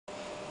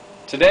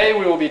Today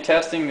we will be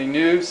testing the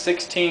new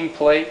 16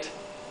 plate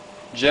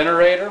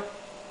generator.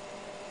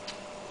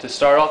 To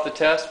start off the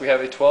test, we have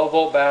a 12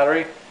 volt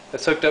battery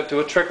that's hooked up to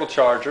a trickle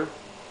charger.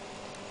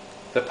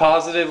 The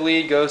positive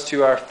lead goes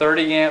to our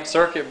 30 amp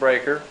circuit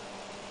breaker,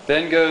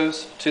 then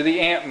goes to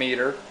the amp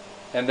meter,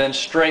 and then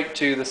straight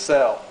to the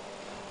cell.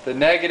 The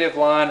negative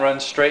line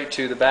runs straight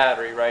to the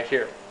battery right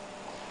here.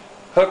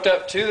 Hooked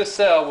up to the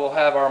cell, we'll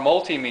have our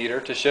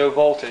multimeter to show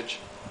voltage,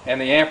 and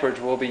the amperage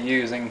we'll be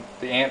using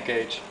the amp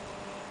gauge.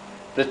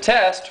 The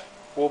test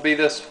will be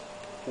this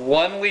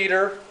 1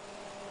 liter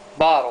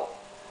bottle.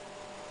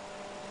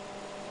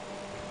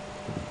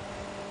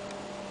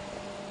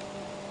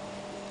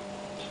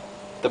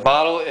 The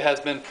bottle has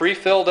been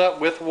pre-filled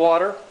up with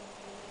water,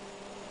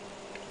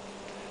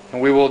 and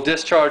we will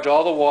discharge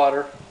all the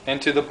water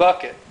into the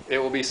bucket. It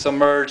will be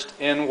submerged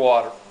in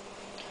water.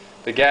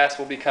 The gas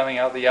will be coming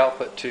out the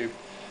output tube.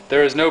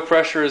 There is no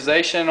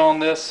pressurization on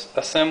this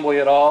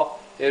assembly at all.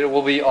 It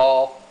will be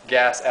all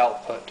gas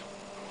output.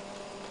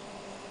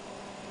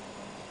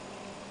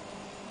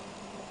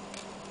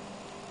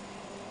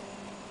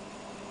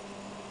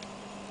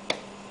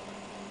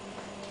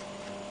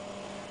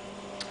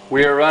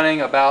 We are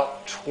running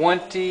about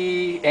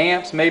 20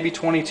 amps, maybe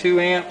 22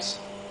 amps,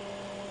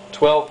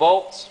 12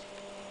 volts.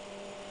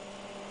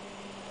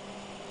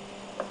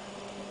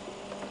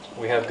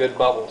 We have good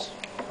bubbles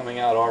coming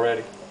out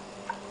already.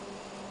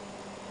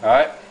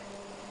 Alright,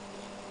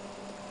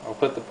 I'll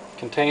put the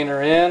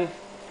container in.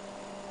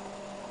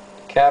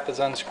 Cap is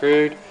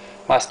unscrewed.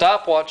 My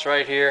stopwatch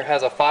right here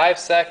has a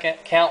 5-second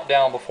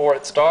countdown before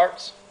it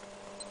starts.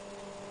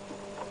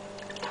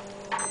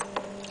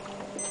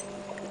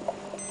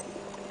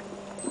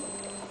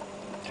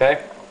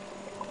 Okay,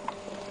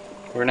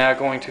 we're now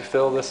going to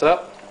fill this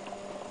up.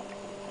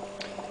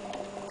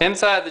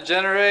 Inside the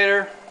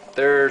generator,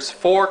 there's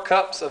 4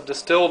 cups of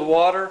distilled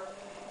water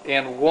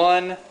and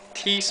 1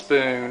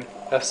 teaspoon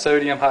of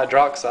sodium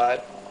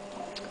hydroxide.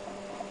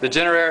 The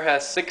generator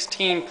has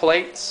 16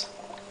 plates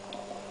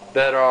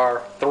that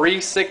are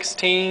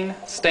 316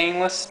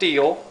 stainless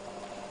steel,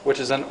 which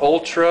is an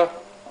ultra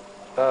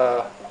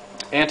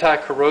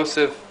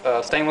anti-corrosive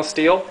stainless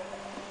steel.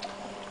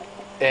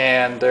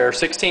 And there are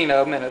 16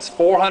 of them, and it's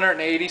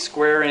 480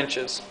 square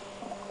inches.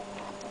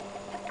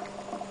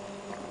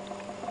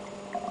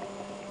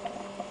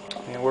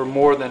 And we're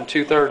more than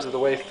 2/3 of the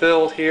way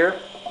filled here.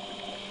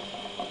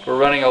 We're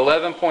running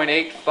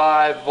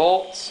 11.85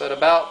 volts at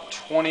about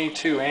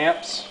 22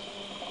 amps.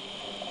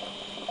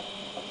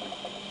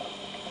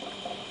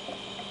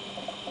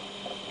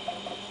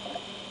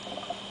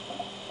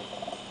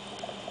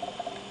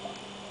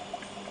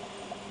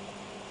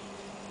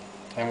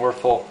 And we're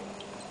full.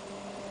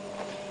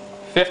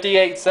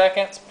 58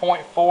 seconds,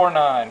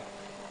 0.49.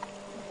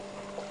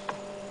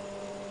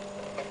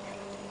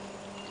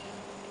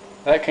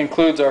 That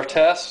concludes our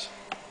test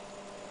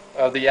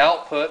of the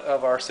output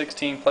of our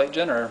 16 plate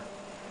generator.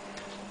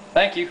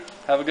 Thank you.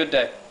 Have a good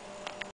day.